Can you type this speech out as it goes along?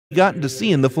gotten to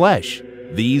see in the flesh.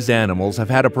 These animals have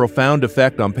had a profound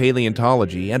effect on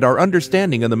paleontology and our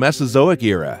understanding of the Mesozoic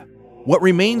era. What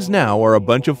remains now are a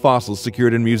bunch of fossils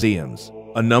secured in museums.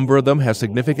 A number of them have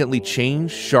significantly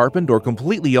changed, sharpened, or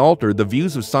completely altered the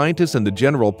views of scientists and the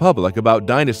general public about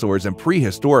dinosaurs and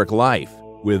prehistoric life.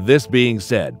 With this being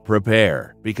said,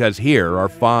 prepare, because here are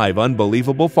 5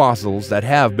 unbelievable fossils that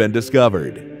have been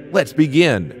discovered. Let's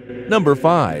begin. Number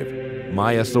 5.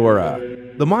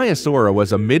 Maiasaura. The Maiasaura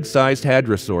was a mid-sized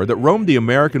hadrosaur that roamed the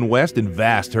American West in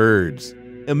vast herds.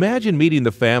 Imagine meeting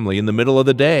the family in the middle of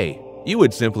the day. You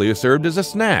would simply have served as a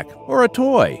snack or a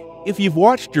toy. If you've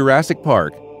watched Jurassic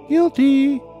Park,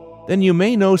 guilty, then you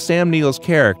may know Sam Neill's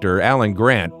character, Alan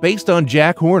Grant, based on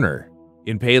Jack Horner.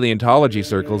 In paleontology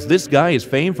circles, this guy is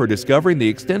famed for discovering the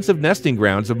extensive nesting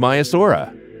grounds of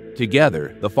Maiasaura.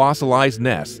 Together, the fossilized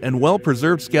nests and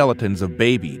well-preserved skeletons of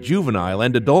baby, juvenile,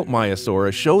 and adult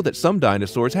Maiasaura show that some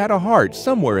dinosaurs had a heart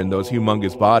somewhere in those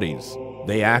humongous bodies.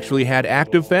 They actually had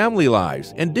active family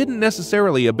lives and didn't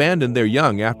necessarily abandon their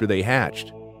young after they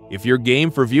hatched. If you're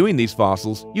game for viewing these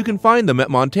fossils, you can find them at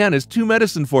Montana's Two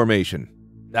Medicine Formation.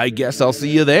 I guess I'll see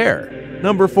you there.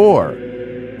 Number 4.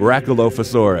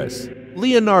 Brachylophosaurus.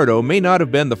 Leonardo may not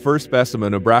have been the first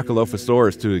specimen of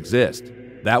Brachylophosaurus to exist.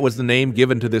 That was the name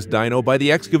given to this dino by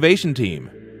the excavation team.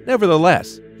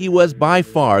 Nevertheless, he was by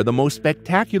far the most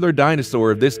spectacular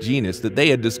dinosaur of this genus that they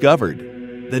had discovered.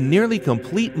 The nearly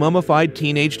complete mummified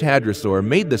teenage hadrosaur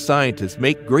made the scientists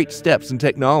make great steps in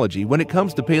technology when it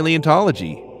comes to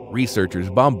paleontology. Researchers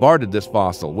bombarded this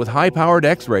fossil with high-powered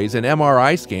X-rays and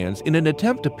MRI scans in an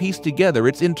attempt to piece together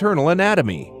its internal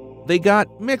anatomy. They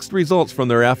got mixed results from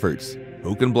their efforts.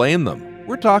 Who can blame them?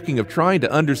 We're talking of trying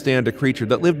to understand a creature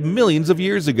that lived millions of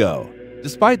years ago.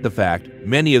 Despite the fact,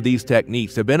 many of these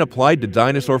techniques have been applied to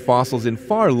dinosaur fossils in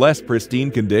far less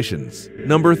pristine conditions.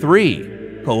 Number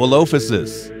 3.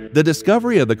 Coelophysis. The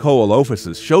discovery of the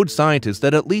Coelophysis showed scientists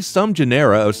that at least some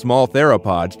genera of small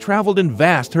theropods traveled in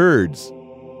vast herds.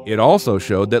 It also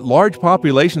showed that large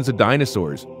populations of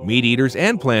dinosaurs, meat-eaters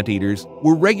and plant-eaters,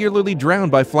 were regularly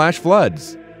drowned by flash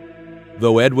floods.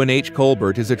 Though Edwin H.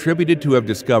 Colbert is attributed to have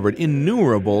discovered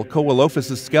innumerable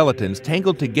Coelophysis skeletons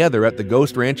tangled together at the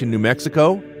Ghost Ranch in New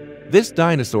Mexico, this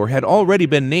dinosaur had already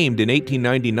been named in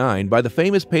 1899 by the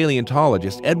famous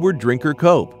paleontologist Edward Drinker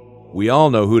Cope. We all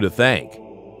know who to thank.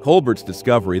 Colbert's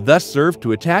discovery thus served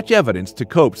to attach evidence to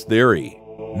Cope's theory.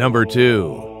 Number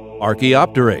 2.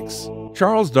 Archaeopteryx.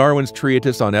 Charles Darwin's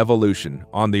treatise on evolution,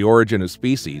 On the Origin of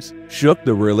Species, shook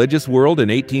the religious world in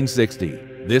 1860.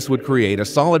 This would create a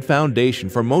solid foundation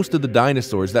for most of the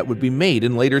dinosaurs that would be made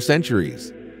in later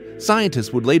centuries.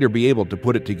 Scientists would later be able to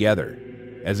put it together.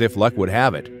 As if luck would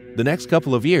have it, the next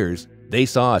couple of years, they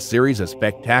saw a series of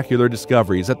spectacular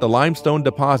discoveries at the limestone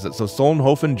deposits of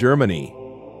Solnhofen, Germany.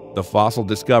 The fossil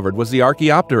discovered was the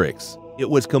Archaeopteryx. It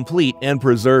was complete and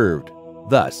preserved.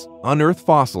 Thus, unearthed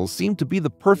fossils seem to be the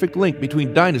perfect link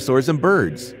between dinosaurs and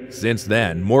birds. Since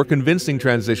then, more convincing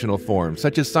transitional forms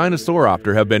such as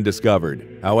Sinosauropter have been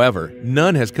discovered. However,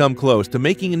 none has come close to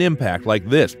making an impact like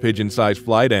this pigeon-sized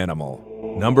flight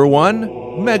animal. Number 1.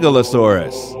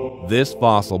 Megalosaurus. This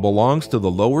fossil belongs to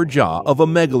the lower jaw of a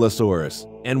Megalosaurus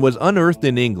and was unearthed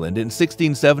in England in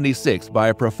 1676 by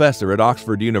a professor at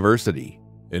Oxford University.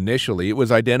 Initially, it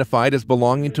was identified as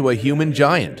belonging to a human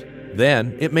giant.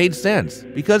 Then, it made sense,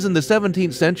 because in the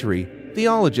 17th century,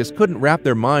 theologians couldn't wrap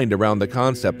their mind around the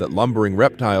concept that lumbering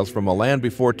reptiles from a land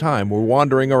before time were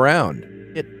wandering around.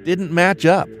 It didn't match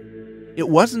up. It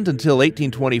wasn't until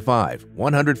 1825,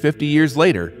 150 years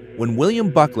later, when William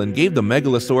Buckland gave the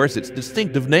Megalosaurus its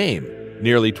distinctive name.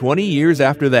 Nearly 20 years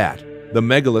after that, the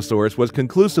Megalosaurus was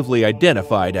conclusively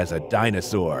identified as a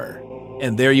dinosaur.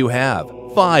 And there you have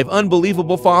 5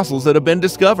 unbelievable fossils that have been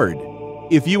discovered.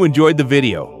 If you enjoyed the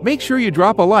video, make sure you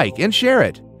drop a like and share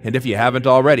it. And if you haven't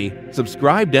already,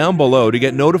 subscribe down below to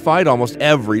get notified almost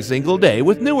every single day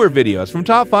with newer videos from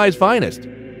Top 5's finest.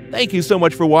 Thank you so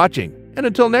much for watching, and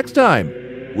until next time,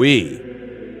 we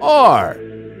are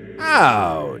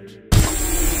out.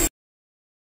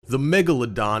 The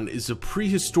Megalodon is a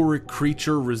prehistoric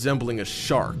creature resembling a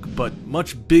shark, but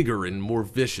much bigger and more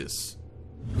vicious.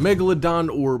 Megalodon,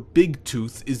 or Big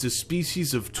Tooth, is a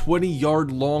species of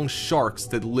 20-yard-long sharks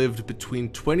that lived between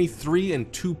 23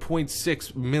 and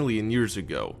 2.6 million years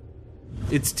ago.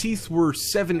 Its teeth were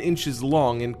 7 inches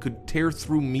long and could tear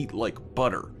through meat like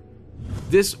butter.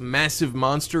 This massive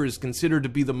monster is considered to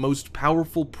be the most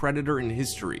powerful predator in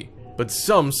history, but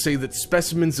some say that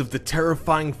specimens of the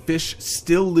terrifying fish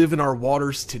still live in our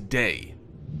waters today.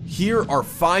 Here are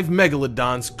 5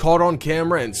 megalodons caught on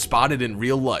camera and spotted in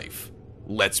real life.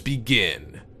 Let's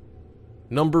begin.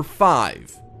 Number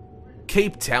 5.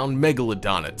 Cape Town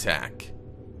Megalodon attack.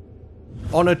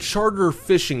 On a charter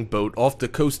fishing boat off the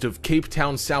coast of Cape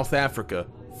Town, South Africa,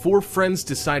 4 friends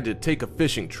decided to take a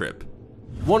fishing trip.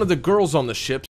 One of the girls on the ship